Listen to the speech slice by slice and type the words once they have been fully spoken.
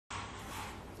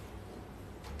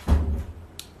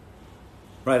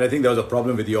Right, I think there was a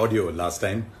problem with the audio last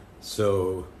time.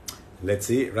 So let's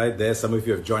see, right there, some of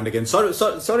you have joined again.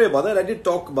 Sorry about that. I did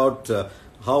talk about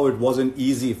how it wasn't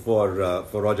easy for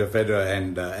Roger Federer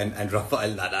and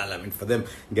Rafael Nadal. I mean, for them,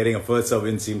 getting a first serve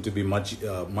win seemed to be much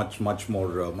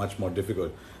more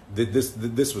difficult.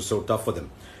 This was so tough for them.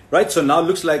 Right, so now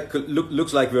looks like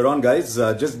we're on, guys.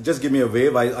 Just give me a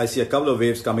wave. I see a couple of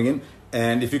waves coming in,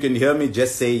 and if you can hear me,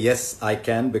 just say yes, I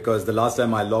can, because the last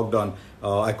time I logged on,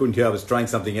 I couldn't hear. I was trying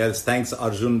something else. Thanks,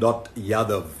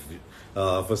 Arjun.Yadav,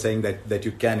 for saying that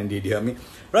you can indeed hear me.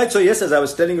 Right, so yes, as I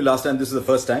was telling you last time, this is the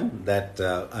first time that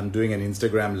I'm doing an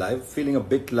Instagram live, feeling a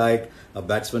bit like a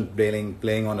batsman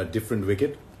playing on a different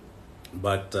wicket.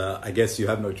 But I guess you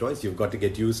have no choice. You've got to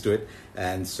get used to it,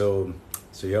 and so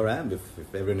here I am.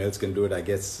 If everyone else can do it, I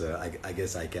guess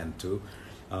I can too.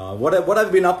 What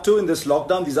I've been up to in this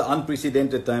lockdown, these are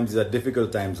unprecedented times. These are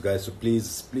difficult times, guys. So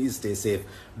please stay safe.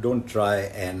 Don't try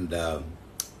and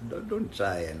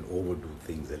overdo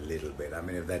things a little bit. I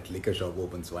mean, if that liquor shop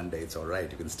opens one day, it's all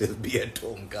right. You can still be at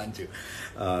home, can't you?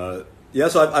 Yeah,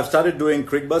 so I've started doing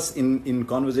Cric-Bus in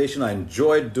conversation. I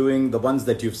enjoyed doing the ones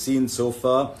that you've seen so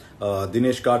far.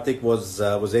 Dinesh Karthik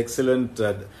was excellent.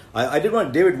 I did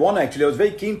one David Warner, actually. I was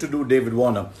very keen to do David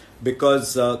Warner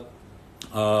because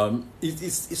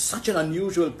he's such an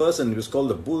unusual person. He was called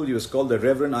the Bull, he was called the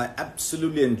Reverend. I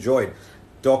absolutely enjoyed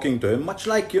talking to him. Much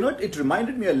like, it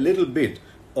reminded me a little bit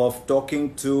of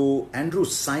talking to Andrew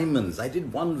Simons. I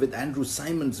did one with Andrew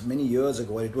Simons many years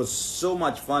ago. It was so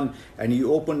much fun, and he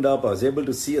opened up. I was able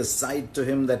to see a side to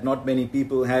him that not many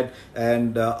people had,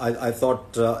 and I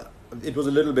thought it was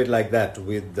a little bit like that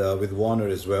with Warner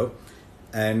as well.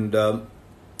 And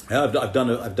yeah, I've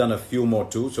done a few more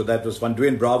too, so that was fun.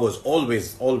 Dwayne Bravo is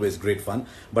always great fun,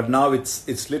 but now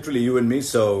it's literally you and me.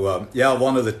 So yeah,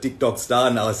 one of the TikTok star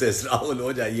now, says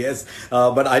Rahul Oja. Yes,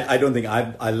 but I don't think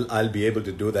I'll be able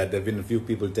to do that. There've been a few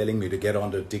people telling me to get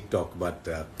onto TikTok, but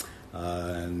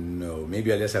no,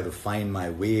 maybe I'll just have to find my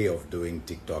way of doing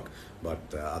TikTok.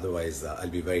 But otherwise, I'll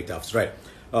be very tough. So, right.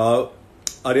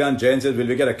 Aryan Jain says, will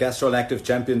we get a Castrol Active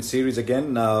Champions Series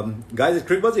again? Guys at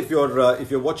Cric-Bus, if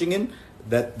you're watching in,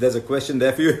 that there's a question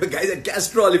there for you. Guys at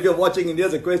Castrol, if you're watching in,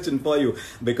 here's a question for you,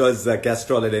 because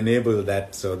Castrol had enabled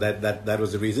that, so that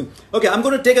was the reason. Okay, I'm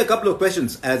going to take a couple of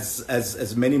questions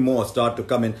as many more start to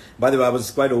come in. By the way, I was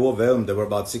quite overwhelmed. There were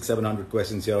about 600-700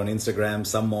 questions here on Instagram,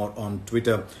 some more on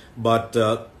Twitter, but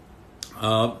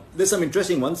there's some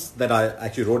interesting ones that I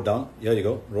actually wrote down. Here you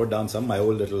go, wrote down some, my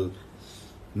old little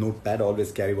notepad,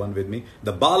 always carry one with me.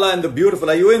 The Bala and the Beautiful,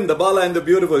 are you in? The Bala and the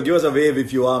Beautiful, give us a wave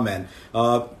if you are, man.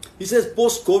 He says,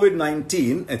 post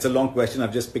COVID-19, it's a long question,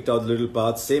 I've just picked out the little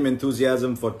parts. Same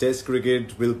enthusiasm for Test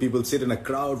cricket. Will people sit in a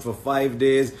crowd for 5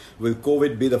 days? Will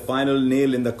COVID be the final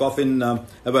nail in the coffin?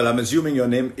 Well, I'm assuming your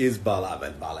name is Bala.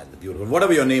 Well, Bala and the Beautiful,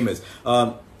 whatever your name is.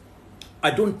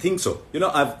 I don't think so.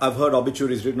 I've heard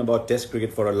obituaries written about Test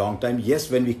cricket for a long time.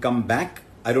 Yes, when we come back,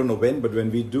 I don't know when, but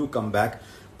when we do come back,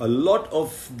 a lot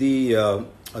of the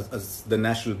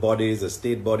national bodies, the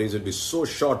state bodies will be so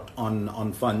short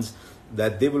on funds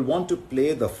that they will want to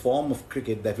play the form of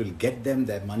cricket that will get them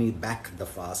their money back the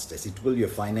fastest. It will be a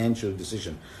financial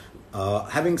decision.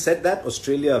 Having said that,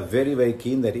 Australia are very, very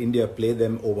keen that India play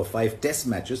them over 5 test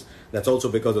matches. That's also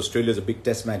because Australia is a big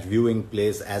test match viewing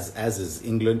place, as is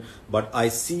England. But I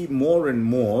see more and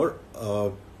more,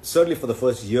 certainly for the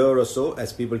first year or so,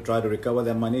 as people try to recover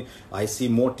their money, I see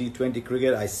more T20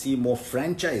 cricket, I see more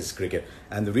franchise cricket.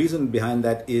 And the reason behind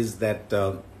that is that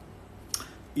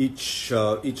each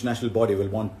national body will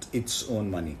want its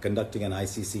own money. Conducting an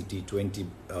ICC T20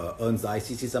 earns the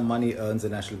ICC some money, earns the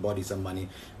national body some money.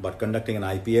 But conducting an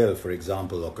IPL, for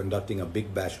example, or conducting a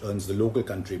Big Bash earns the local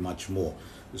country much more.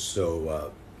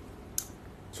 So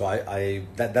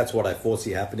that's what I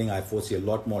foresee happening. I foresee a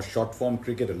lot more short form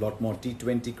cricket, a lot more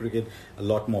T20 cricket, a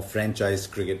lot more franchise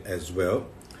cricket as well.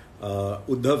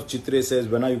 Uddhav Chitre says,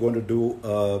 when are you going to do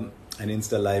an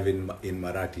Insta live in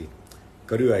Marathi?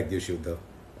 करूया एक दिवशी उद्धव.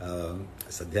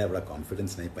 सध्या एवढा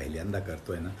confidence नाही, पहिल्यांदा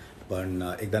करतोय ना, पण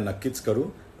एकदा नक्कीच करू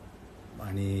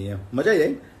आणि मजा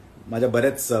येईल. माझ्या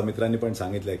बऱ्याच मित्रांनी पण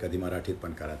सांगितलंय कधी मराठीत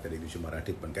पण करा, तर एक दिवशी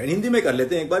मराठीत पण करा. हिंदी में कर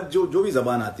लेते हैं एक बार, जो भी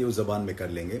जबान आती है उस जबान में कर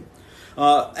लेंगे.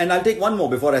 And I'll take one more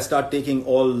before I start taking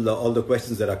all the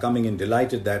questions that are coming in.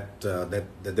 Delighted that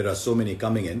there are so many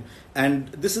coming in. And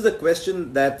this is a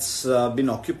question that's been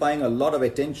occupying a lot of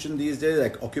attention these days,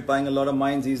 like occupying a lot of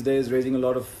minds these days, raising a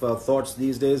lot of thoughts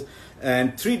these days.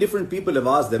 And 3 different people have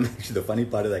asked them. Actually, the funny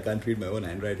part is I can't read my own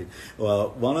handwriting.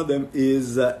 One of them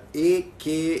is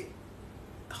AK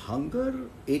Hunger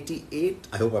 88.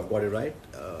 I hope I've got it right.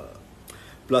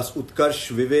 plus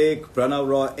Utkarsh, Vivek, Pranav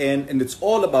Roy, and it's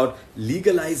all about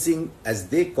legalizing, as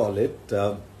they call it,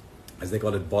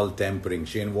 ball tampering.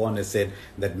 Shane Warne has said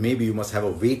that maybe you must have a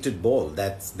weighted ball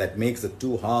that makes the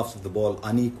two halves of the ball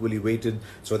unequally weighted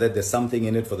so that there's something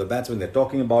in it for the batsman. They're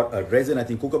talking about a resin. I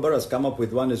think Kookaburra has come up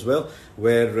with one as well,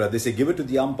 where they say give it to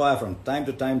the umpire from time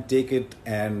to time, take it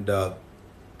and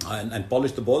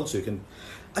polish the ball so you can.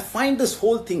 I find this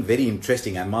whole thing very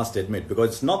interesting, I must admit, because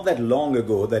it's not that long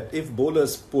ago that if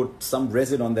bowlers put some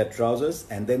resin on their trousers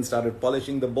and then started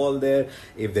polishing the ball there,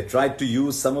 if they tried to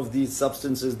use some of these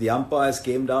substances, the umpires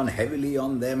came down heavily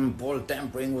on them. Ball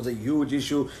tampering was a huge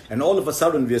issue, and all of a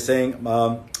sudden we're saying,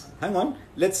 hang on,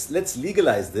 let's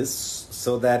legalize this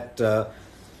so that the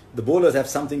bowlers have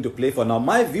something to play for. Now,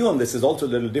 my view on this is also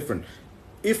a little different.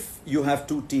 If you have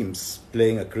two teams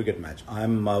playing a cricket match,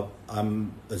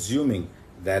 I'm assuming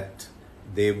that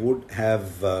they would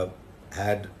have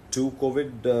had two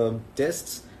COVID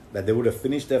tests, that they would have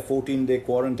finished their 14-day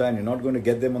quarantine. You're not going to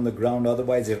get them on the ground.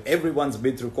 Otherwise, if everyone's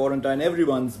been through quarantine,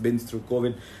 everyone's been through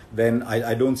COVID, then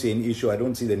I don't see any issue. I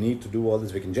don't see the need to do all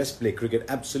this. We can just play cricket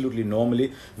absolutely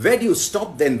normally. Where do you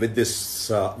stop then with this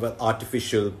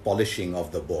artificial polishing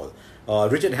of the ball?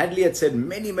 Richard Hadley had said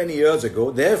many, many years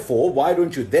ago, therefore, why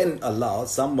don't you then allow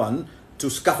someone to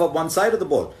scuff up one side of the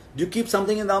ball? Do you keep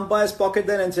something in the umpire's pocket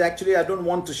then and say, actually, I don't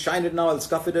want to shine it now, I'll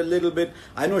scuff it a little bit?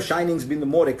 I know shining's been the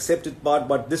more accepted part,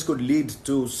 but this could lead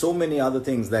to so many other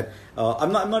things that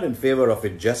I'm not in favor of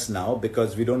it just now,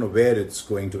 because we don't know where it's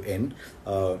going to end.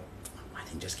 I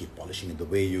think just keep polishing it the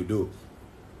way you do.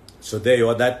 So there you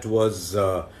are. That was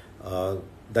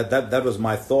that was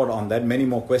my thought on that. Many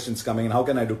more questions coming in. How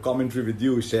can I do commentary with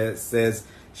you? Says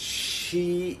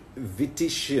She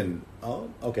Vititian. Oh,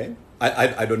 okay.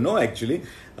 I don't know actually.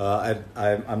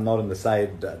 I'm not on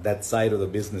the that side of the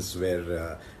business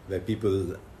where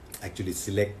people actually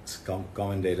select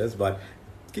commentators. But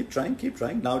keep trying.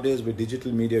 Nowadays with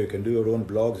digital media, you can do your own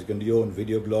blogs, you can do your own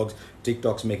video blogs.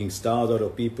 TikTok's making stars out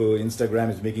of people.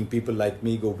 Instagram is making people like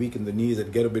me go weak in the knees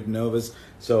and get a bit nervous.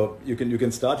 So you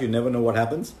can start. You never know what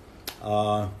happens.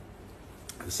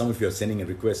 Some of you are sending a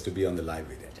request to be on the live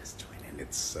video. Just join in.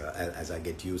 It's as I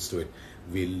get used to it,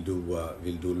 we'll do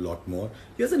a lot more.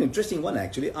 Here's an interesting one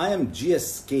actually. I am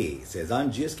GSK says,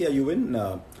 I'm GSK. Are you in?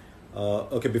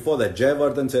 Okay, before that,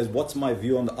 Jayavardhan says, what's my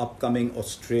view on the upcoming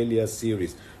Australia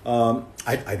series?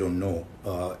 I don't know.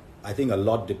 I think a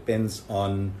lot depends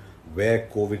on where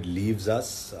COVID leaves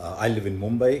us. I live in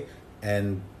Mumbai,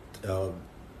 and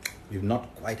we've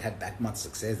not quite had that much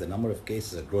success. The number of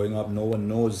cases are growing up. No one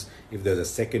knows if there's a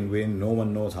second win. No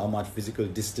one knows how much physical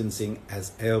distancing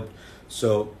has helped.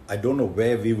 So I don't know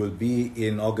where we will be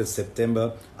in August,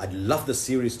 September. I'd love the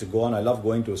series to go on. I love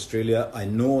going to Australia. I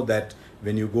know that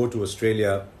when you go to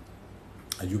Australia,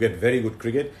 you get very good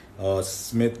cricket.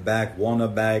 Smith back, Warner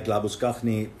back,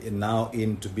 Labuschagne now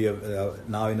in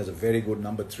as a very good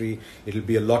number 3. It'll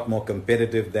be a lot more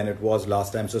competitive than it was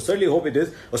last time. So certainly hope it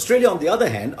is. Australia, on the other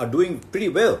hand, are doing pretty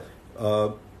well.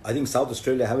 I think South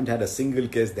Australia haven't had a single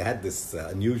case. They had this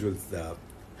unusual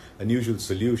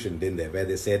solution, didn't they, where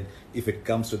they said if it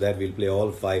comes to that, we'll play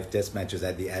all 5 test matches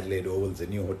at the Adelaide Oval, a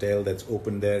new hotel that's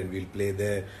open there, and we'll play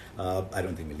there. I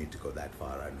don't think we'll need to go that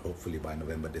far, and hopefully by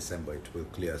November, December it will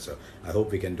clear. So I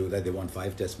hope we can do that. They want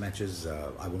 5 test matches.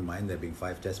 I wouldn't mind there being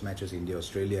 5 test matches. India,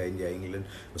 Australia, England,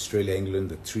 Australia, England,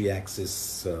 the 3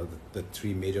 axis, the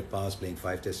 3 major powers playing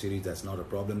 5 test series. That's not a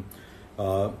problem.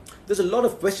 There's a lot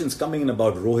of questions coming in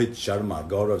about Rohit Sharma.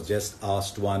 Gaurav just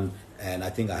asked one, and I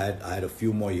think I had a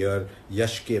few more here.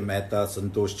 Yash K. Mehta,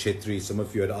 Santosh Chetri, some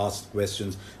of you had asked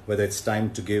questions whether it's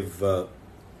time to give a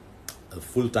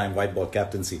full-time white ball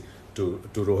captaincy to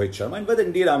Rohit Sharma, and whether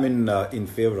indeed I'm in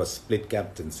favor of split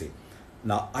captaincy.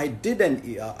 Now, I did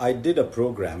a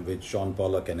program with Sean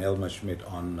Pollock and Elmer Schmidt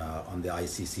on the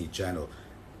ICC channel.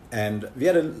 And we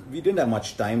didn't have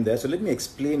much time there, so let me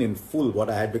explain in full what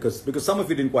I had, because some of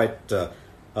you didn't quite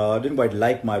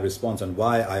like my response on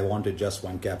why I wanted just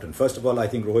one captain. First of all, I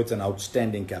think Rohit's an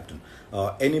outstanding captain.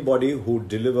 Anybody who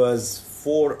delivers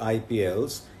 4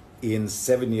 IPLs in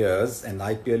 7 years, and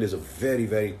IPL is a very,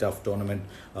 very tough tournament.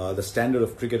 The standard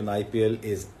of cricket in IPL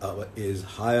is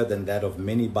higher than that of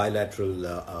many bilateral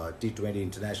T20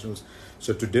 internationals.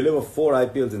 So to deliver 4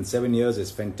 IPLs in 7 years is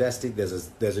fantastic.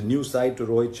 There's a new side to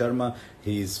Rohit Sharma.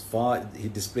 He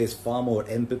displays far more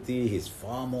empathy. He's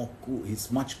far more cool.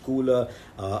 He's much cooler.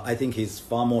 I think he's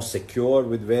far more secure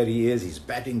with where he is. He's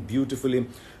batting beautifully.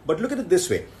 But look at it this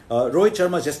way. Rohit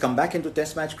Sharma has just come back into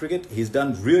Test match cricket. He's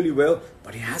done really well,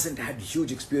 but he hasn't had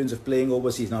huge experience of playing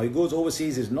overseas. Now he goes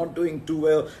overseas, he's not doing too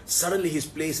well. Suddenly his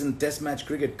place in Test match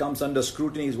cricket comes under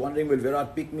scrutiny. He's wondering, will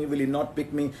Virat pick me? Will he not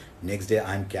pick me? Next day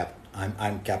I'm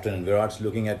captain and Virat's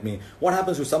looking at me. What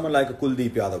happens to someone like a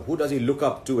Kuldeep Yadav? Who does he look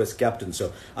up to as captain?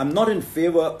 So I'm not in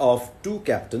favor of 2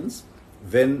 captains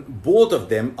when both of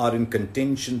them are in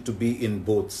contention to be in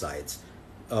both sides.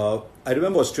 I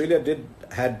remember Australia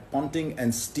had Ponting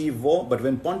and Steve Waugh, but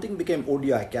when Ponting became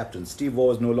ODI captain, Steve Waugh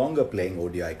was no longer playing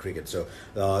ODI cricket. So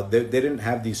they didn't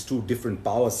have these 2 different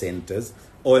power centres.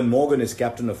 Owen Morgan is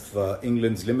captain of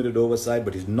England's limited over side,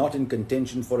 but he's not in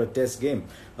contention for a Test game.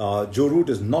 Joe Root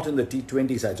is not in the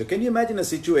T20 side. So can you imagine a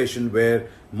situation where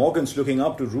Morgan's looking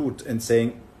up to Root and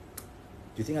saying,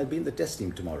 do you think I'll be in the Test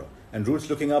team tomorrow? And Root's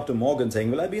looking up to Morgan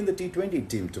saying, will I be in the T20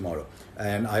 team tomorrow?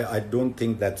 And I don't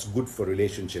think that's good for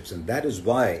relationships. And that is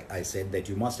why I said that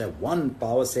you must have one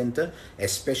power centre,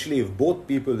 especially if both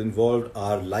people involved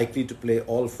are likely to play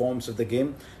all forms of the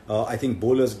game. I think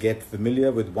bowlers get familiar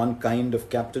with one kind of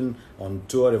captain on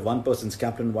tour. If one person's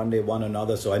captain one day, one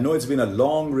another. So I know it's been a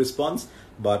long response,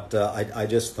 but I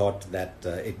just thought that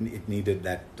it needed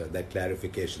that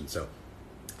clarification. So,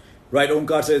 right,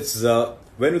 Omkar says,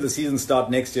 when will the season start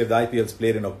next year if the IPL is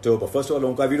played in October? First of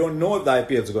all, Omkar, we don't know if the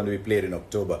IPL is going to be played in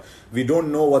October. We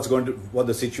don't know what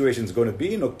the situation is going to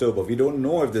be in October. We don't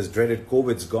know if this dreaded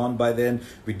COVID's gone by then.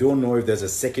 We don't know if there's a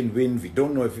second wind. We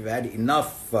don't know if we've had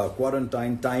enough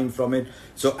quarantine time from it.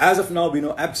 So as of now, we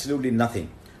know absolutely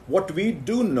nothing. What we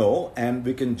do know, and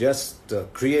we can just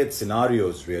create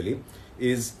scenarios really,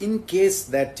 is in case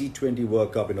that T20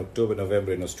 World Cup in October,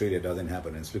 November in Australia doesn't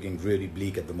happen, and it's looking really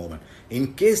bleak at the moment.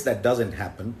 In case that doesn't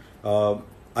happen,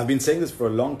 I've been saying this for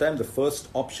a long time, the first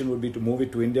option would be to move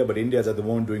it to India, but India is at the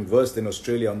moment doing worse than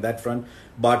Australia on that front.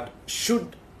 But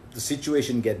should the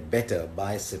situation get better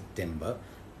by September,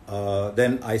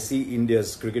 then I see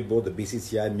India's cricket board, the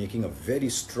BCCI, making a very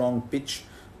strong pitch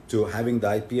to having the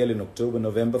IPL in October,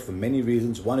 November for many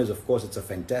reasons. One is, of course, it's a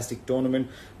fantastic tournament,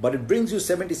 but it brings you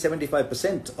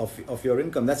 70-75% of your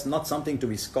income. That's not something to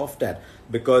be scoffed at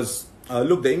because,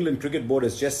 look, the England Cricket Board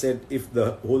has just said if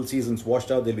the whole season's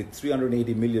washed out, they'll be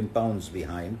 £380 million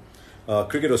behind.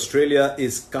 Cricket Australia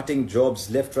is cutting jobs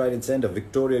left, right and centre.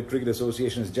 Victoria Cricket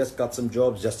Association has just cut some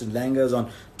jobs. Justin Langer's on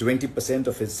 20%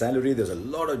 of his salary. There's a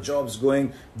lot of jobs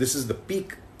going. This is the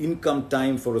peak income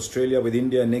time for Australia with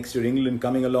India next year, England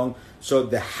coming along. So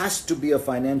there has to be a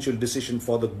financial decision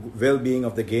for the well-being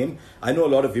of the game. I know a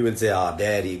lot of you will say,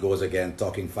 there he goes again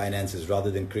talking finances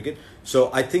rather than cricket. So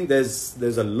I think there's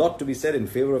a lot to be said in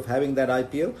favour of having that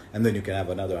IPL, and then you can have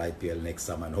another IPL next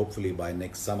summer, and hopefully by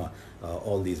next summer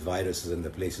all these viruses and the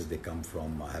places they come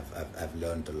from have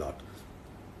learned a lot.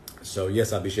 So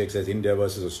yes, Abhishek says India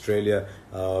versus Australia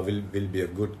will be a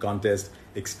good contest.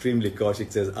 Extremely Kaushik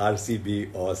says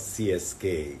RCB or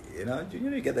CSK.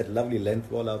 You get that lovely length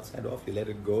ball outside off, you let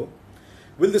it go.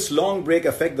 Will this long break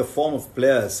affect the form of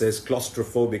players, says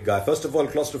claustrophobic guy. First of all,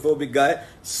 claustrophobic guy,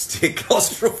 stay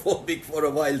claustrophobic for a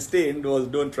while. Stay indoors,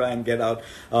 don't try and get out.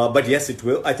 But yes, it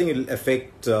will. I think it will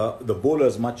affect the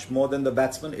bowlers much more than the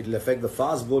batsmen. It will affect the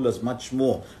fast bowlers much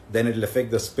more than it will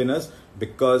affect the spinners,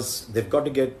 because they've got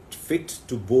to get fit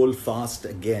to bowl fast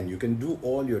again. You can do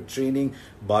all your training,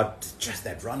 but just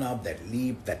that run up, that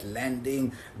leap, that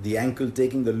landing, the ankle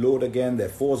taking the load again, their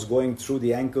force going through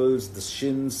the ankles, the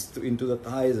shins into the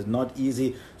thighs is not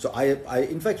easy. So I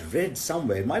in fact read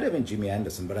somewhere, it might have been Jimmy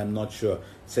Anderson, but I'm not sure,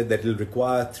 said that it'll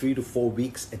require 3 to 4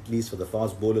 weeks at least for the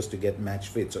fast bowlers to get match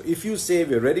fit. So if you say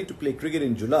we're ready to play cricket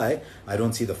in July, I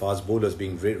don't see the fast bowlers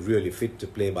being really fit to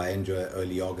play by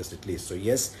early August at least. So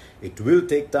yes, it will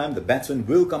take time. The batsmen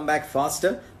will come back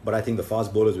faster, but I think the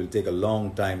fast bowlers will take a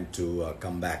long time to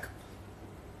come back.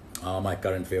 My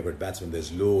current favourite batsman,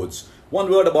 there's loads.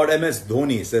 One word about MS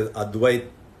Dhoni, says Advait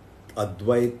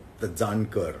the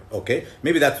Zankar. Okay,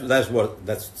 maybe that's what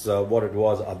it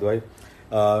was, Advait.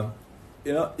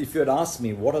 If you had asked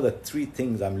me what are the 3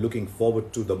 things I'm looking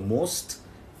forward to the most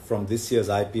from this year's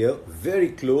IPL, very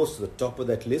close to the top of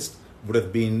that list would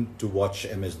have been to watch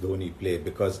MS Dhoni play,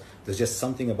 because there's just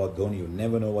something about Dhoni. You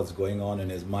never know what's going on in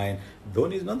his mind.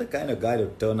 Dhoni is not the kind of guy to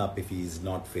turn up if he's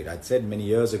not fit. I'd said many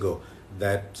years ago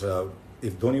that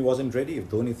if Dhoni wasn't ready, if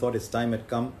Dhoni thought his time had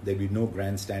come, there'd be no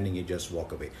grandstanding, he'd just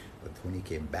walk away. But Dhoni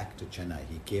came back to Chennai.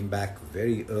 He came back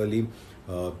very early.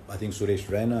 I think Suresh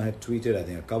Raina had tweeted, I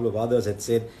think a couple of others had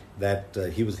said that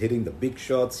he was hitting the big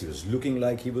shots, he was looking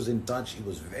like he was in touch, he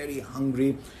was very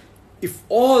hungry. If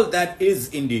all that is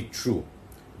indeed true,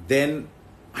 then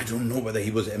I don't know whether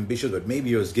he was ambitious, but maybe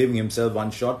he was giving himself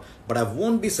one shot. But I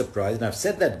won't be surprised, and I've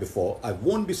said that before, I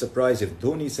won't be surprised if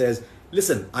Dhoni says,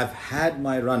 listen, I've had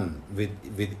my run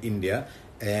with India,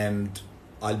 and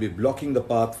I'll be blocking the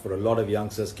path for a lot of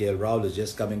youngsters. KL Rahul is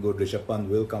just coming good. Rishabh Pant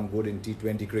will come good in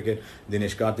T20 cricket.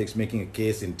 Dinesh Karthik's making a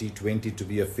case in T20 to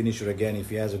be a finisher again if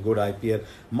he has a good IPL.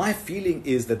 My feeling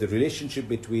is that the relationship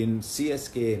between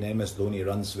CSK and MS Dhoni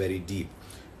runs very deep.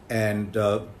 And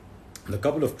the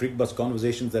couple of Crick Bus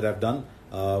conversations that I've done,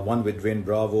 one with Dwayne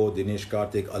Bravo, Dinesh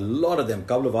Karthik, a lot of them,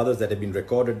 couple of others that have been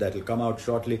recorded that will come out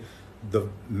shortly. The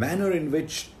manner in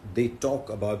which they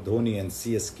talk about Dhoni and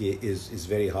CSK is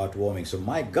very heartwarming. So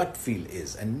my gut feel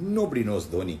is, and nobody knows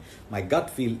Dhoni, my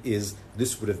gut feel is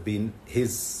this would have been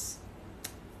his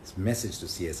message to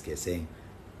CSK saying,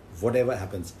 whatever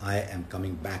happens, I am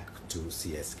coming back to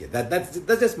CSK.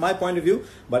 That's just my point of view,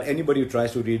 but anybody who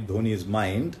tries to read Dhoni's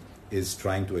mind is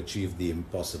trying to achieve the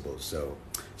impossible. So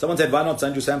someone said, why not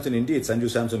Sanju Samson? Indeed, Sanju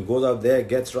Samson goes out there,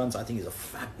 gets runs. I think he's a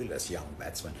fabulous young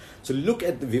batsman. So look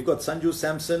at, we've got Sanju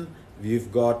Samson,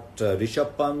 we've got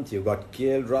Rishabh Pant, you've got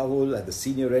KL Rahul at the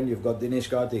senior end, you've got Dinesh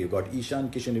Karthik, you've got Ishan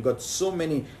Kishan, you've got so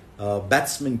many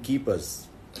batsman keepers,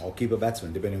 or keeper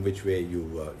batsmen, depending which way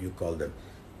you call them.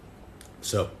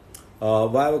 So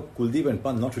why were Kuldeep and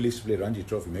Pant not released to play Ranji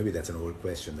Trophy? Maybe that's an old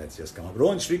question that's just come up.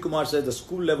 Rohan Srikumar says the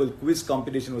school level quiz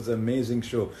competition was an amazing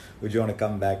show. Would you want to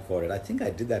come back for it? I think I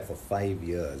did that for 5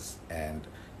 years, and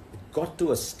it got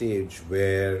to a stage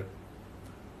where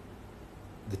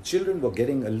the children were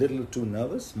getting a little too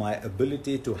nervous. My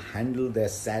ability to handle their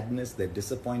sadness, their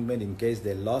disappointment in case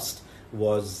they lost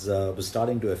was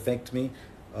starting to affect me.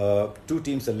 Two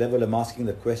teams at level, I'm asking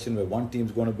the question where one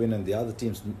team's going to win and the other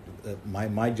teams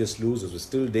might just lose. It was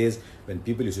still days when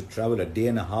people used to travel a day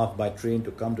and a half by train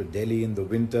to come to Delhi in the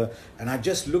winter, and I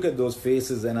just look at those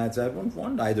faces and I'd say, I don't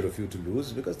want either of you to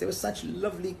lose, because they were such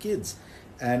lovely kids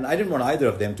and I didn't want either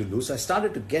of them to lose. So I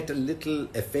started to get a little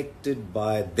affected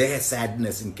by their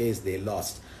sadness in case they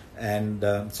lost. And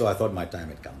so I thought my time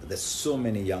had come. There's so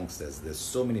many youngsters, there's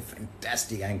so many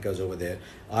fantastic anchors over there.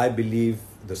 I believe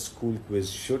the school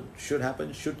quiz should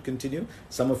happen, should continue.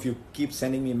 Some of you keep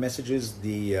sending me messages.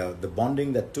 The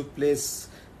bonding that took place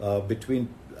between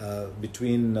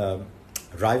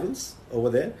rivals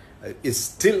over there is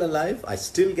still alive. I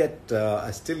still get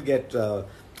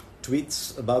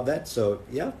tweets about that. So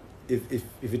yeah,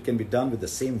 if it can be done with the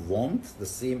same warmth, the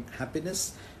same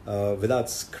happiness, without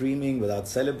screaming, without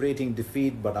celebrating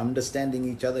defeat, but understanding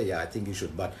each other, yeah, I think you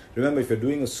should. But remember, if you're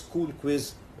doing a school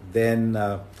quiz, then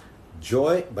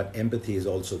joy, but empathy is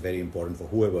also very important for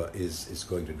whoever is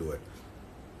going to do it.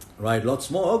 Right, lots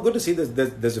more. Oh, good to see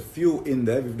there's a few in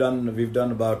there. We've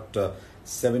done about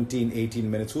 17,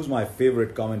 18 minutes. Who's my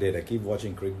favorite commentator? I keep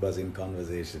watching Crick Buzz in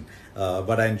conversation.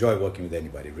 But I enjoy working with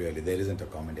anybody, really. There isn't a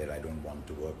commentator I don't want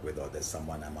to work with, or there's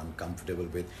someone I'm uncomfortable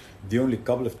with. The only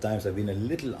couple of times I've been a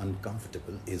little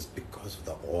uncomfortable is because of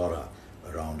the aura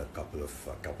around a couple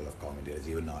of commentators.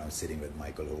 Even now I'm sitting with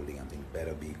Michael Holding. I'm thinking,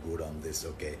 better be good on this,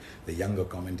 okay? The younger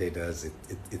commentators,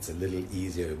 it's a little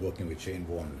easier. Working with Shane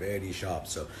Warne, very sharp.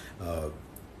 So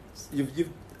you've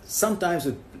sometimes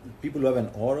with people who have an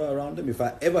aura around them, if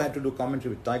I ever had to do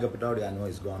commentary with Tiger Pataudi, I know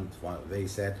he's gone, very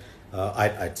sad,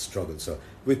 I'd struggle. So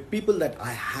with people that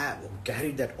I have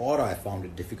carried that aura, I found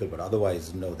it difficult, but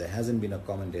otherwise, no, there hasn't been a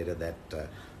commentator that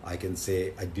I can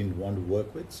say I didn't want to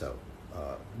work with, so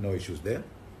no issues there.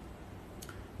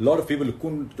 A lot of people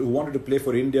who wanted to play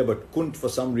for India but couldn't for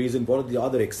some reason. What are the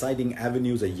other exciting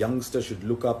avenues a youngster should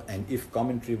look up? And if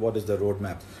commentary, what is the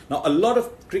roadmap? Now, a lot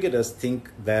of cricketers think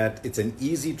that it's an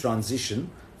easy transition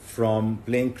from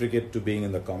playing cricket to being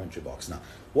in the commentary box. Now,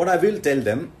 what I will tell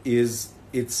them is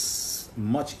it's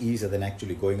much easier than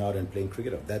actually going out and playing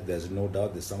cricket. Of that, there's no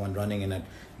doubt. There's someone running in at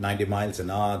 90 miles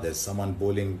an hour. There's someone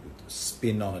bowling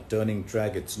spin on a turning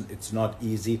track. It's not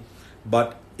easy.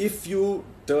 But if you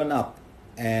turn up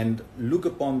and look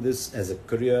upon this as a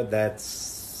career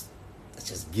that's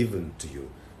just given to you,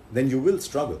 then you will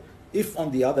struggle. If,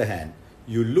 on the other hand,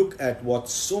 you look at what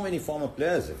so many former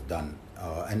players have done,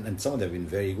 and some of them have been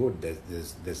very good.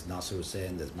 There's Nasser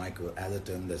Hussain, there's Michael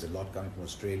Atherton, there's a lot coming from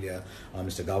Australia,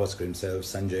 Mr. Gavaskar himself,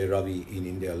 Sanjay Ravi in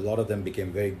India. A lot of them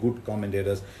became very good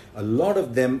commentators. A lot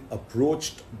of them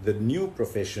approached the new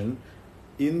profession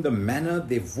in the manner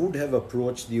they would have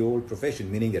approached the old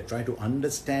profession, meaning they try to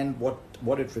understand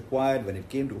what it required when it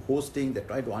came to hosting. They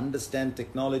try to understand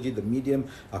technology, the medium.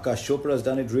 Akash Chopra has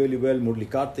done it really well. Murali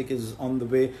Karthik is on the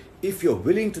way. If you're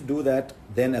willing to do that,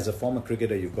 then as a former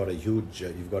cricketer, you've got a huge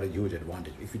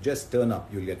advantage. If you just turn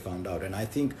up, you'll get found out. And I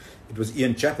think it was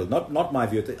Ian Chappell, not my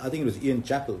view. I think it was Ian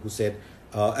Chappell who said,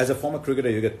 as a former cricketer,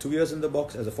 you get 2 years in the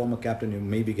box. As a former captain, you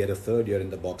maybe get a third year in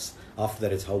the box. After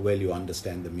that, it's how well you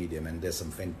understand the medium. And there's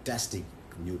some fantastic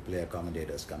new player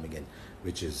commentators coming in,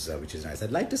 which is nice.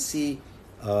 I'd like to see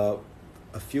a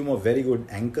few more very good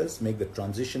anchors make the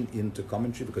transition into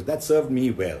commentary, because that served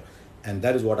me well. And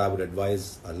that is what I would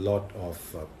advise a lot of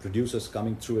producers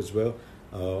coming through as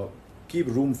well. Keep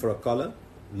room for a collar.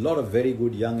 A lot of very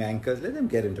good young anchors. Let them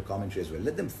get into commentary as well.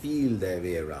 Let them feel their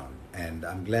way around. And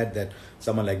I'm glad that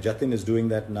someone like Jatin is doing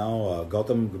that now.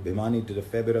 Gautam Bhimani did a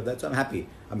fair bit of that. So I'm happy.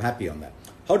 I'm happy on that.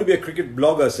 How to be a cricket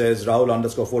blogger, says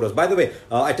Rahul_photos. By the way,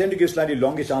 I tend to give slightly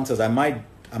longish answers. I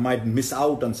might miss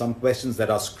out on some questions that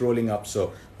are scrolling up.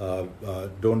 So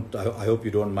I hope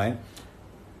you don't mind.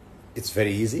 It's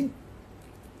very easy.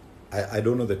 I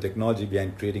don't know the technology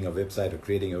behind creating a website or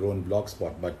creating your own blog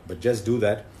spot, but just do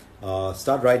that.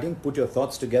 Start writing, put your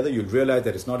thoughts together. You'll realize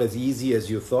that it's not as easy as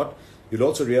you thought. You'll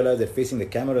also realize that facing the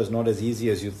camera is not as easy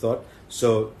as you thought.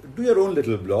 So do your own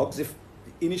little blogs. If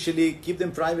initially, keep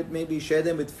them private, maybe share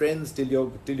them with friends till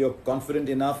you're confident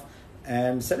enough,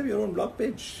 and set up your own blog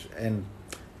page and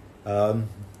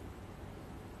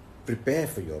prepare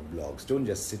for your blogs. Don't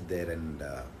just sit there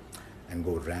and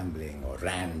go rambling or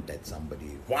rant at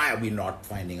somebody. Why are we not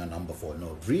finding a number 4?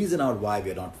 No, reason out why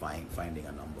we're not finding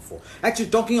a number 4. Actually,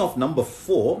 talking of number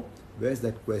 4, where's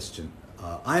that question?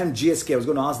 I am GSK. I was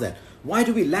going to ask that. Why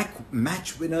do we lack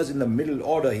match winners in the middle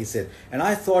order, he said. And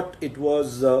I thought it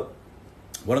was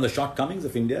one of the shortcomings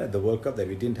of India at the World Cup that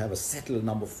we didn't have a settled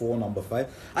number 4, number 5.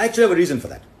 I actually have a reason for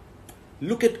that.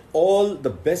 Look at all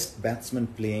the best batsmen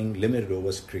playing limited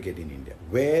overs cricket in India.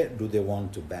 Where do they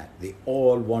want to bat? They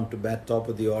all want to bat top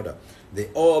of the order. They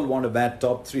all want to bat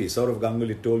top 3. Saurav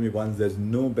Ganguly told me once, there's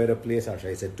no better place, Harsha,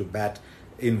 he said, to bat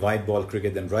in white ball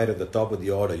cricket than right at the top of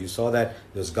the order. You saw that.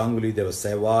 There was Ganguly, there was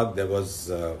Sehwag, there was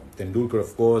Tendulkar,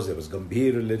 of course, there was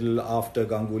Gambhir a little after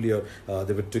Ganguly.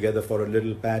 They were together for a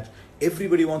little patch.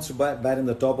 Everybody wants to bat in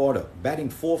the top order. Batting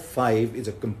 4-5 is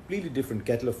a completely different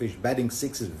kettle of fish. Batting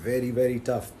 6 is very, very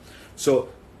tough. So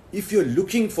if you're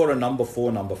looking for a number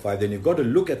 4, number 5, then you've got to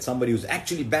look at somebody who's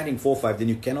actually batting 4-5. Then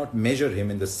you cannot measure him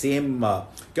in the same,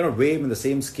 cannot weigh him in the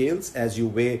same scales as you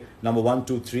weigh number 1,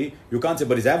 2, 3. You can't say,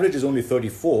 but his average is only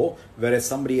 34, whereas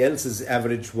somebody else's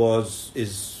average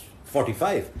is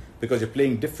 45, because you're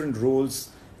playing different roles.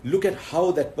 Look at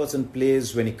how that person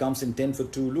plays when he comes in 10 for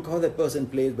 2. Look how that person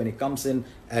plays when he comes in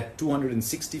at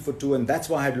 260 for 2. And that's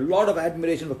why I had a lot of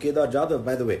admiration for Kedar Jadhav,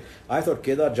 by the way. I thought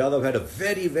Kedar Jadhav had a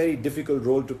very, very difficult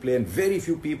role to play, and very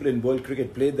few people in world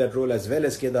cricket played that role as well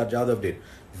as Kedar Jadhav did.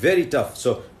 Very tough.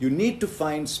 So you need to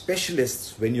find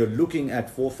specialists when you're looking at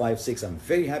 4, 5, 6. I'm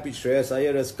very happy Shreyas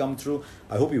Iyer has come through.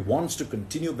 I hope he wants to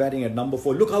continue batting at number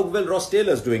 4. Look how well Ross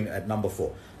Taylor's doing at number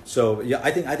 4. So yeah,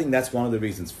 I think that's one of the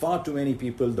reasons. Far too many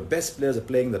people, the best players are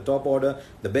playing in the top order,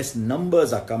 the best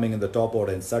numbers are coming in the top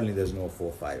order, and suddenly there's no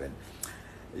 4-5.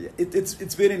 And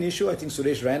it's been an issue. I think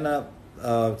Suresh Raina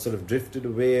sort of drifted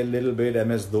away a little bit.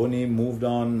 MS Dhoni moved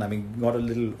on. I mean, got a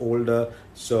little older.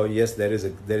 So yes, there is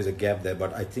a gap there.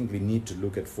 But I think we need to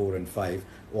look at 4 and 5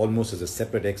 almost as a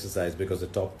separate exercise, because the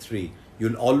top 3,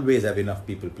 you'll always have enough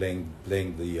people playing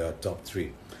the top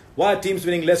 3. Why are teams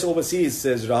winning less overseas,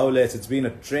 says Rahul S. It's been a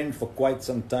trend for quite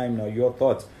some time now. Your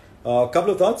thoughts? A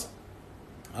couple of thoughts.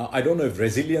 I don't know if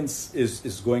resilience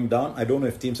is going down. I don't know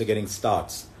if teams are getting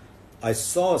starts. I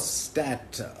saw a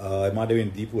stat, it might have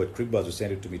been Deepu at Crickbuzz who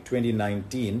sent it to me,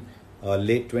 2019,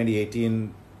 late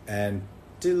 2018, and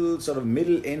till sort of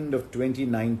middle end of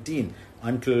 2019,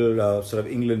 until sort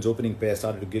of England's opening pair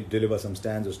started to deliver some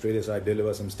stands, Australia started to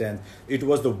deliver some stands. It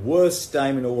was the worst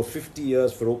time in over 50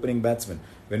 years for opening batsmen.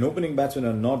 When opening batsmen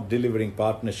are not delivering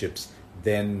partnerships,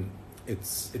 then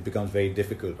it becomes very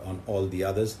difficult on all the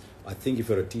others. I think if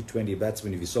you're a T20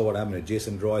 batsman, if you saw what happened to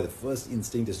Jason Roy, the first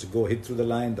instinct is to go hit through the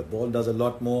line. The ball does a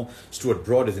lot more. Stuart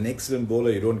Broad is an excellent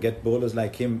bowler. You don't get bowlers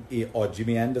like him, or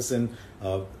Jimmy Anderson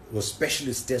was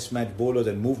specialist test match bowlers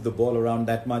and moved the ball around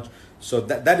that much. So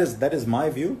that is my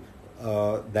view,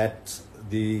 that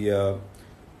the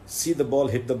see the ball,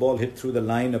 hit through the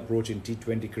line approach in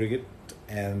T20 cricket,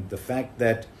 and the fact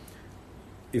that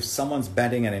if someone's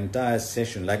batting an entire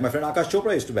session, like my friend Akash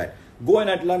Chopra used to bat, go in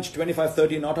at lunch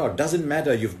 25-30 not out, doesn't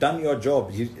matter, you've done your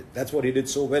job. That's what he did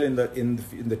so well in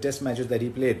the test matches that he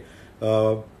played.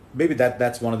 maybe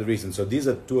that's one of the reasons. So these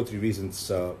are two or three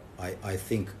reasons I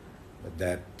think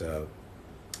that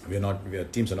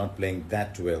teams are not playing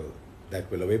that well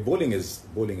away. Bowling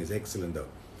is excellent though.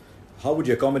 How would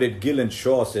you accommodate Gill and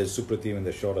Shaw, says Supratim, in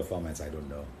the shorter formats? I don't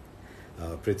know.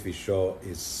 Prithvi Shaw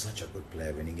is such a good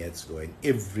player when he gets going.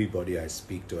 Everybody I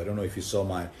speak to, I don't know if you saw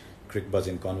my Crick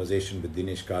Buzzing conversation with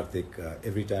Dinesh Karthik.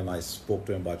 Every time I spoke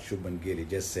to him about Shubman Gill, he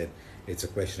just said it's a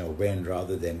question of when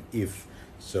rather than if.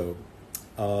 So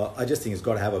I just think he's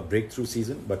got to have a breakthrough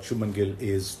season. But Shubman Gill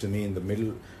is, to me, in the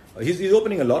middle. He's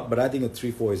opening a lot, but I think a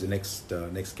 3-4 is the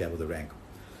next cab of the rank.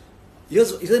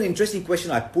 Here's an interesting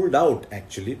question I pulled out,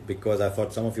 actually, because I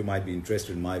thought some of you might be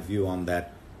interested in my view on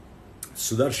that.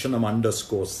 Sudarshanam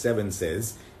 _7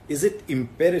 says, is it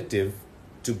imperative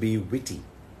to be witty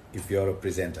if you're a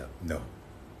presenter? No.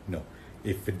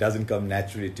 If it doesn't come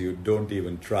naturally to you, don't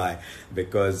even try,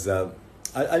 because I'll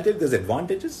tell you there's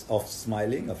advantages of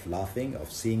smiling, of laughing,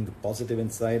 of seeing the positive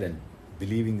inside and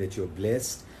believing that you're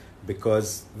blessed.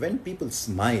 Because when people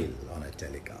smile on a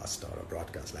telecast or a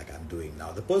broadcast like I'm doing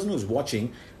now, the person who's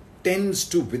watching tends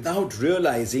to, without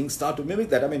realizing, start to mimic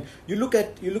that. I mean, you look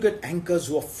at anchors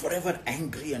who are forever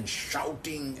angry and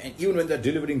shouting, and even when they're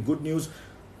delivering good news,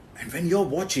 and when you're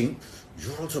watching,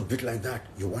 you're also a bit like that.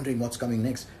 You're wondering what's coming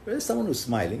next. Whereas someone who's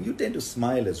smiling, you tend to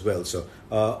smile as well. So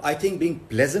I think being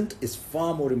pleasant is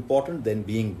far more important than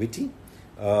being witty.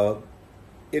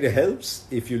 It helps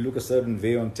if you look a certain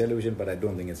way on television, but I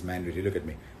don't think it's mandatory. Look at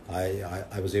me.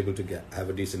 I was able to have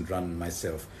a decent run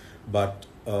myself. But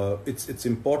it's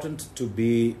important to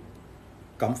be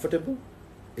comfortable.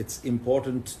 It's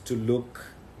important to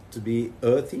be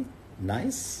earthy,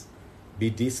 nice, be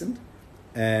decent.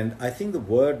 And I think the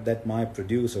word that my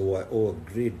producer, who I owe a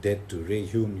great debt to, Ray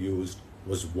Hume, used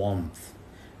was warmth.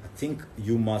 I think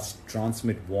you must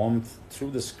transmit warmth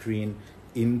through the screen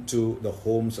into the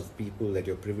homes of people that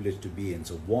you're privileged to be in.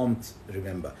 So warmth,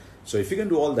 remember. So if you can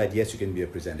do all that, yes, you can be a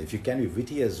presenter. If you can be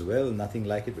witty as well, nothing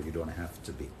like it, but you don't have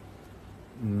to be.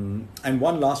 And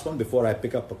one last one before I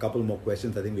pick up a couple more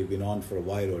questions. I think we've been on for a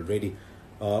while already.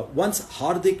 Once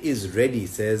Hardik is ready,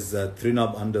 says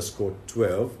Trinab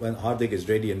 _12, when Hardik is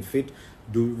ready and fit,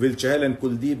 will Chahal and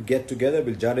Kuldeep get together?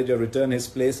 Will Jadeja retain his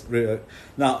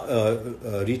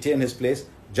place?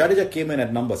 Jadeja came in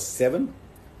at number 7.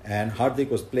 And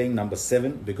Hardik was playing number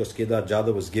 7 because Kedar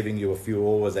Jadhav was giving you a few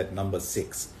overs at number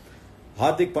 6.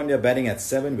 Hardik Pandya batting at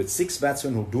 7 with 6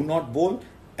 batsmen who do not bowl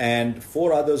and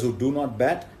 4 others who do not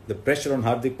bat. The pressure on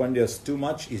Hardik Pandya is too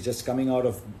much. He's just coming out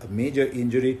of a major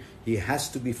injury. He has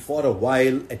to be for a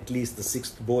while at least the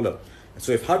 6th bowler.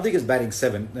 So if Hardik is batting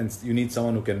 7, then you need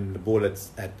someone who can bowl at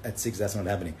 6. That's not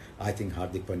happening. I think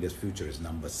Hardik Pandya's future is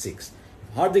number 6.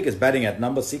 If Hardik is batting at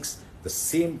number 6,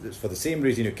 for the same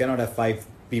reason you cannot have 5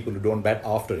 people who don't bat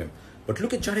after him. But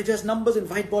look at Jadeja's numbers in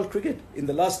white ball cricket. In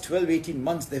the last 12-18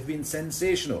 months, they've been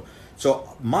sensational.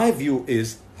 So my view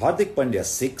is Hardik Pandya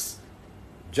 6,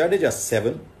 Jadeja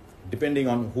 7, depending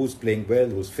on who's playing well,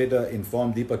 who's fitter, in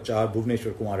form, Deepak Chahar,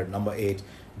 Bhuvneshwar Kumar at number 8.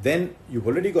 Then you've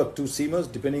already got 2 seamers.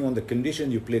 Depending on the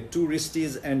condition, you play 2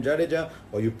 Ristis and Jadeja,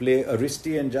 or you play a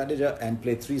Risti and Jadeja and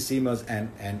play 3 seamers and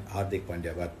Hardik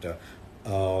Pandya. But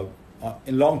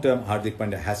in long term, Hardik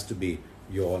Pandya has to be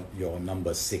your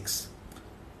number 6.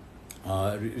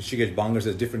 Rishikesh Bangar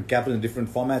says different captains in different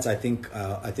formats. I think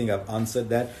I've answered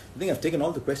that. I think I've taken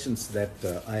all the questions that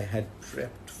I had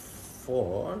prepped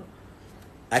for.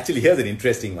 Actually, here's an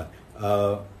interesting one.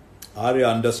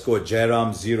 Arya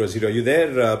 _Jairam00. Are you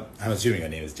there? I'm assuming your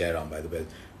name is Jairam, by the way.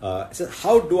 It says,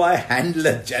 how do I handle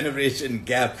a generation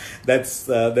gap? That's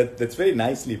very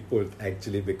nicely put,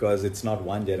 actually, because it's not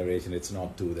one generation, it's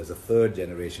not 2. There's a 3rd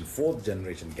generation, 4th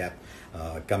generation gap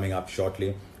coming up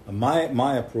shortly.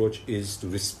 My approach is to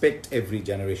respect every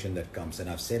generation that comes, and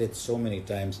I've said it so many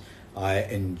times. I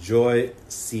enjoy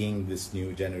seeing this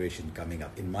new generation coming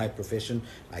up. In my profession,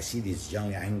 I see these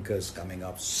young anchors coming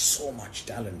up, so much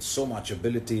talent, so much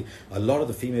ability, a lot of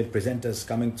the female presenters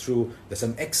coming through. There's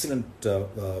some excellent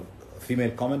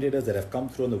female commentators that have come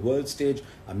through on the world stage.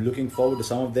 I'm looking forward to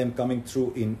some of them coming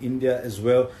through in India as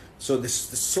well. So there's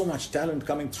so much talent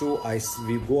coming through.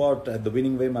 We go out at the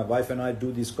Winning Way, my wife and I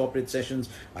do these corporate sessions.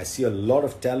 I see a lot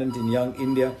of talent in young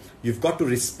India. You've got to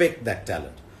respect that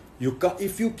talent.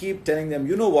 If you keep telling them,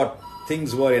 you know what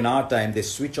things were in our time, they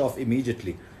switch off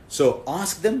immediately. So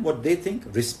ask them what they think,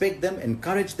 respect them,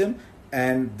 encourage them,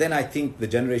 and then I think the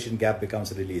generation gap becomes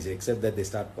a little easy, except that they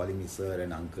start calling me sir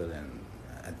and uncle, and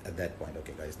at that point,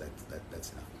 okay guys,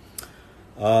 that's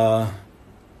enough.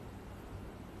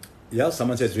 Yeah,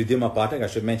 someone says Ridhima Pathak. I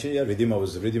should mention, yeah, Ridhima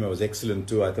was excellent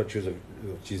too. I thought she's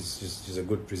a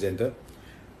good presenter.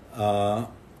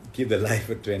 keep the live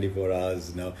for 24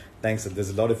 hours. No, thanks. There's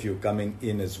a lot of you coming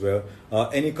in as well.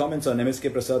 Any comments on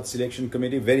MSK Prasad's selection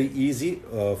committee? Very easy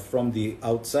from the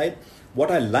outside. What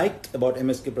I liked about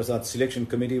MSK Prasad's selection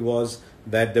committee was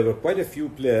that there were quite a few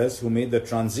players who made the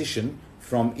transition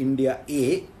from India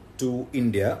A to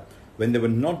India. When they were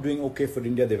not doing okay for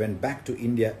India, they went back to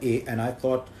India A, and I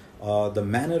thought the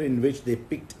manner in which they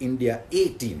picked India A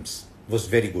teams was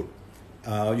very good.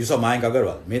 You saw Mayank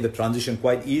Agarwal made the transition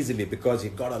quite easily because he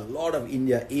got a lot of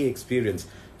India A experience.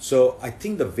 So I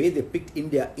think the way they picked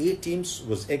India A teams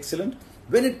was excellent.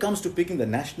 When it comes to picking the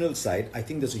national side, I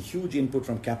think there's a huge input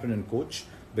from captain and coach,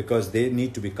 because they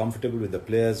need to be comfortable with the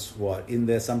players who are in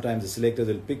there. Sometimes the selectors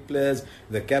will pick players. If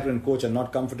the captain and coach are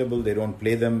not comfortable, they don't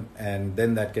play them, and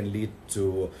then that can lead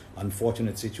to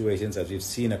unfortunate situations, as we've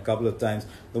seen a couple of times.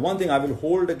 The one thing I will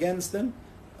hold against them,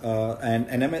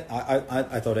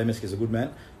 I thought MSK is a good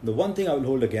man. The one thing I will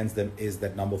hold against them is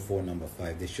that number 4, number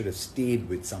 5. They should have stayed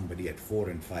with somebody at 4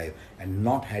 and 5 and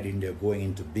not had India going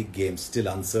into big games still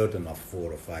uncertain of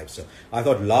 4 or 5. So I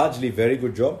thought largely very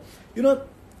good job. You know,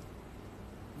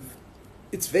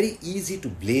 it's very easy to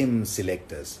blame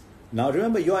selectors. Now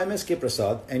remember, you're MSK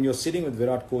Prasad and you're sitting with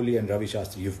Virat Kohli and Ravi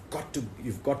Shastri. You've got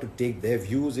to take their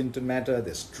views into matter,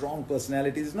 their strong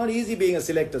personalities. It's not easy being a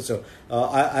selector, so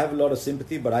I have a lot of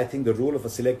sympathy, but I think the role of a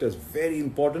selector is very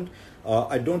important.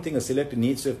 I don't think a selector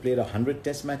needs to have played 100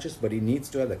 test matches, but he needs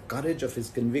to have the courage of his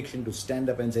conviction to stand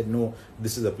up and say, no,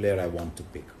 this is a player I want to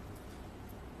pick.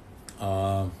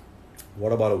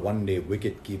 What about a one-day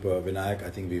wicket keeper, Vinayak? I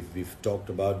think we've talked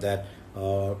about that.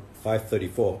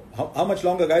 5:34. How much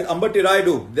longer, guys? Ambatti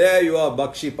Raidu. There you are,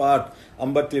 Bakshi Part.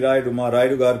 Ambatti Raidu. Ma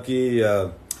Raidu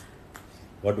Garki.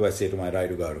 What do I say to my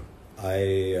Raidu Garu?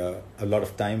 A lot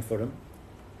of time for him.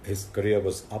 His career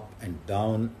was up and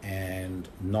down and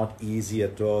not easy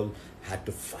at all. Had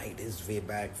to fight his way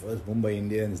back. First Mumbai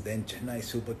Indians, then Chennai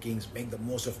Super Kings. Make the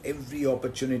most of every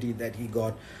opportunity that he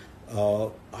got.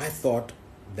 I thought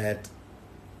that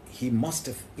he must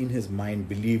have, in his mind,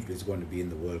 believed he's going to be in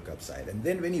the World Cup side. And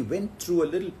then when he went through a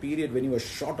little period when he was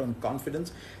short on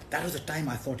confidence, that was the time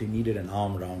I thought he needed an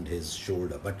arm around his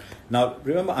shoulder. But now,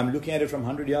 remember, I'm looking at it from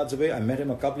 100 yards away. I met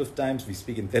him a couple of times. We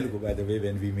speak in Telugu, by the way,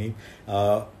 when we meet.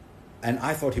 And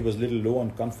I thought he was a little low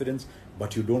on confidence,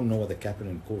 but you don't know what the captain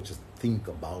and coaches think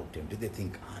about him. Did they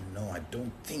think, no, I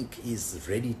don't think he's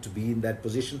ready to be in that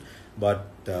position? But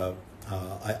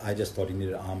I just thought he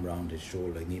needed an arm around his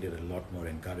shoulder. He needed a lot more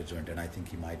encouragement, and I think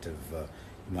he might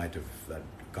have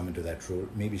come into that role.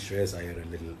 Maybe Shreyas Iyer a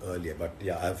little earlier, but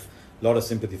yeah, I have a lot of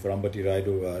sympathy for Ambatti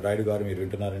Raidu. Raidu garu meer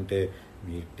vintunarante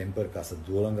mee temper kaasa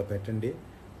దూరంగా పెట్టండి.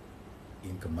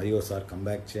 ఇంకా మరి ఒకసారి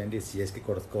comeback చేయండి. CSK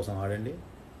కోసం ఆడండి.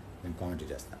 నేను comment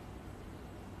చేస్తాను.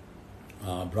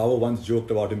 Bravo once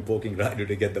joked about him poking Raidu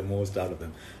to get the most out of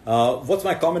him. What's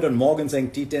my comment on Morgan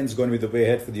saying T10 is going to be the way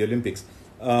ahead for the Olympics?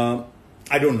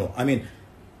 I don't know. I mean,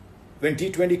 when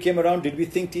T20 came around, did we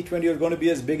think T20 was going to be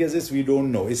as big as this? We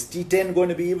don't know. Is T10 going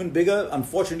to be even bigger?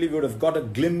 Unfortunately, we would have got a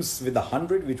glimpse with the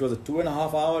 100, which was a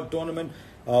 2.5-hour tournament.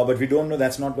 But we don't know.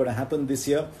 That's not going to happen this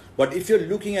year. But if you're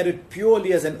looking at it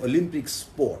purely as an Olympic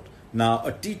sport, now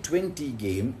a T20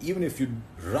 game, even if you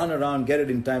run around, get it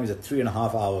in time, is a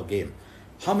 3.5-hour game.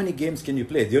 How many games can you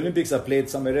play? The Olympics are played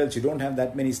somewhere else. You don't have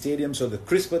that many stadiums. So the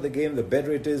crisper the game, the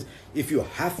better it is. If you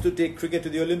have to take cricket to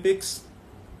the Olympics,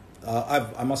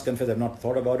 I must confess I've not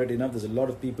thought about it enough. There's a lot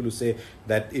of people who say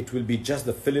that it will be just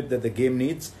the fillip that the game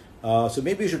needs. So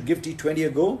maybe you should give T20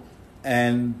 a go,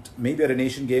 and maybe at an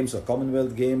Asian Games or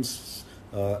Commonwealth Games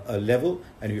a level.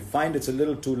 And if you find it's a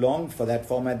little too long for that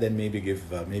format, then maybe give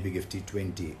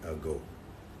T20 a go.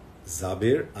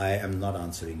 Zabir, I am not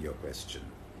answering your question.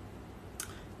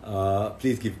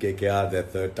 Please give KKR their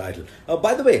third title.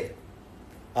 By the way,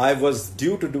 I was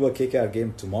due to do a KKR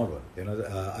game tomorrow.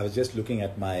 I was just looking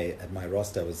at my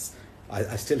roster.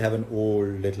 I still have an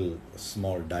old little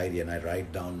small diary, and I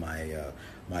write down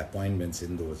my appointments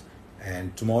in those.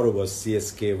 And tomorrow was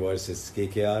CSK versus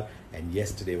KKR, and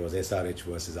yesterday was SRH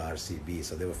versus RCB.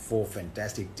 So there were 4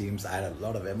 fantastic teams. I had a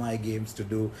lot of MI games to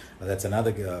do. That's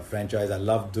another franchise I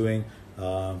love doing.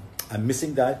 I'm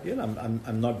missing the IPL.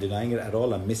 I'm not denying it at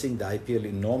all. I'm missing the IPL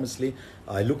enormously.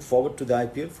 I look forward to the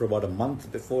IPL for about a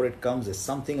month before it comes. There's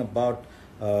something about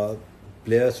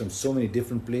players from so many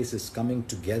different places coming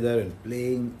together and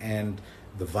playing, and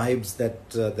the vibes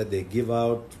that they give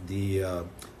out, the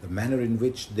manner in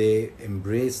which they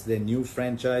embrace their new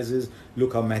franchises.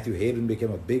 Look how Matthew Hayden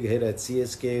became a big hit at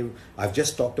CSK. I've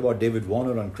just talked about David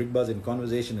Warner on Crickbuzz in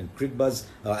conversation, and Crickbuzz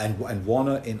and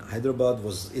Warner in Hyderabad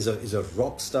is a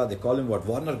rock star. They call him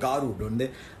Warner Garu, don't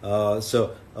they?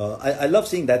 So I love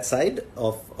seeing that side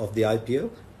of the IPL.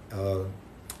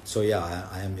 So yeah,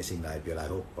 I am missing the IPL. I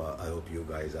hope you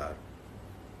guys are.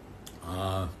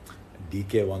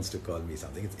 DK wants to call me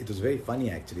something. It was very funny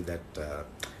actually that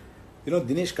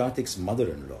Dinesh Karthik's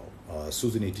mother-in-law,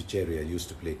 Suzini Ticheria, used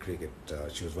to play cricket.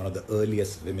 She was one of the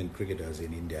earliest women cricketers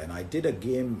in India, and I did a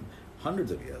game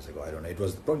hundreds of years ago. I don't know. It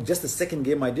was probably just the second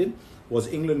game I did was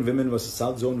England women versus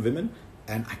South Zone women.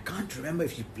 And I can't remember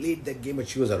if she played that game, but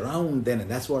she was around then. And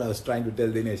that's what I was trying to tell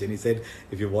Dinesh. And he said,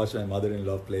 if you watch my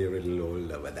mother-in-law play, you're a little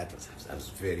older. But I was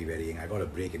very, very young. I got a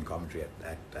break in commentary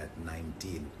at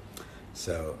 19.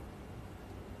 So,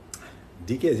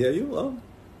 DK, is here you? Oh,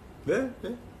 where?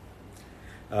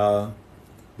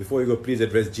 Before you go, please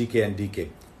address GK and DK.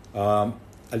 I'll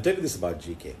tell you this about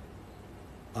GK.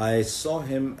 I saw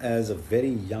him as a very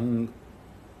young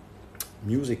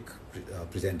music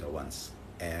presenter once.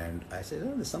 And I said,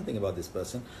 there's something about this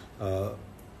person.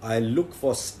 I look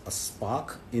for a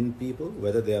spark in people,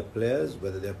 whether they are players,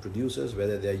 whether they are producers,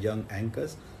 whether they are young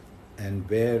anchors. And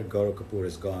where Gaurav Kapoor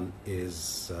has gone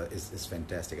is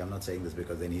fantastic. I'm not saying this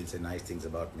because then he'll say nice things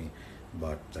about me.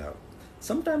 But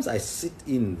sometimes I sit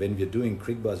in when we're doing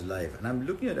Cric-Buzz Live and I'm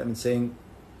looking at him and saying,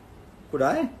 could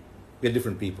I? We're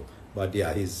different people. But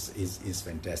yeah, he's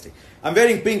fantastic. I'm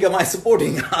wearing pink. Am I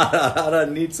supporting? I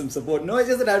need some support. No, it's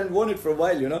just that I haven't worn it for a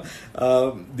while.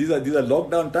 These are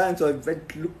lockdown times. So I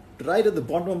looked right at the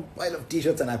bottom pile of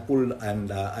t-shirts and I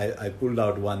pulled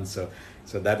out one. So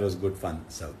that was good fun.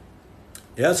 So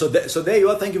yeah, so there you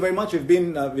are. Thank you very much. We've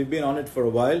been on it for a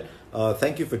while.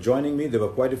 Thank you for joining me. There were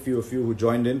quite a few of you who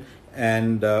joined in,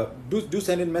 and do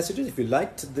send in messages if you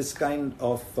liked this kind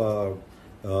of.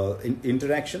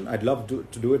 Interaction. I'd love to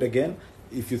do it again.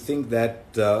 If you think that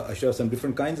I should have some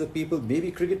different kinds of people,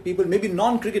 maybe cricket people, maybe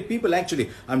non-cricket people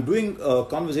actually. I'm doing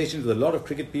conversations with a lot of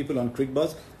cricket people on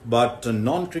Cric-Buzz, but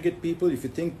non-cricket people, if you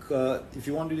think, if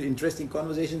you want to do interesting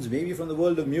conversations, maybe from the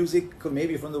world of music,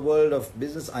 maybe from the world of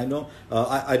business, I know,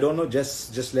 I don't know,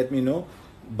 just let me know.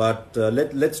 But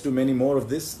let's do many more of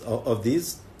these.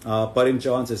 Parin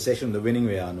Chauhan says, session the winning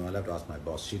way. No, I'll have to ask my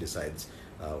boss. She decides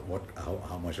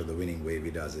how much of the winning way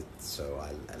he does it. So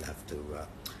I'll have to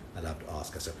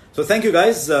ask her. So thank you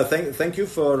guys. Thank you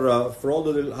for all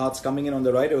the little hearts coming in on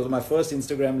the right. It was my first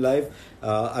Instagram live.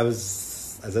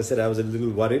 As I said, I was a little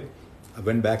worried. I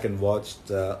went back and watched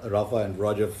Rafa and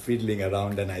Roger fiddling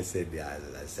around, and I said, yeah,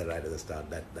 I said right at the start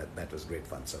that was great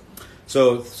fun.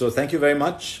 So thank you very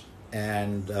much,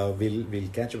 and we'll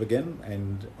catch up again,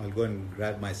 and I'll go and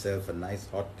grab myself a nice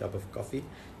hot cup of coffee.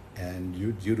 And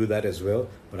you do that as well.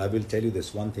 But I will tell you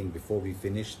this one thing before we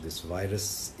finish. This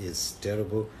virus is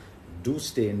terrible. Do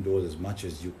stay indoors as much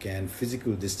as you can.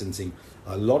 Physical distancing.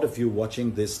 A lot of you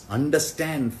watching this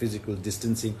understand physical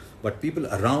distancing, but people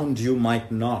around you might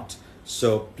not.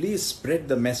 So please spread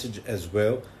the message as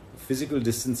well. Physical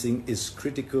distancing is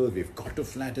critical. We've got to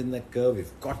flatten that curve.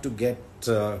 We've got to get...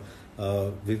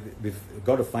 we've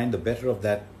got to find the better of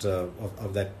that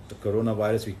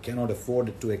coronavirus. We cannot afford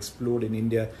it to explode in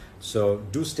India. So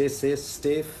do stay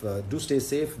safe.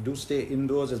 Do stay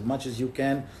indoors as much as you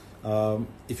can.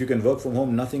 If you can work from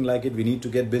home, nothing like it. We need to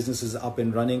get businesses up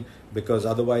and running, because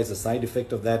otherwise the side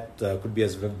effect of that could be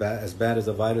as bad as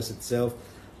the virus itself.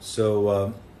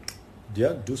 So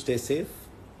yeah, do stay safe,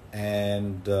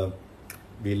 and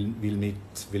We'll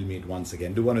meet once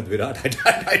again. Do one with Virat.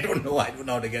 I don't know. I don't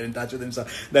know how to get in touch with him. So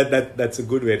that's a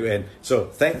good way to end. So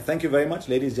thank you very much,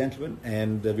 ladies and gentlemen,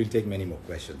 and we'll take many more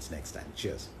questions next time.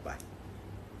 Cheers. Bye.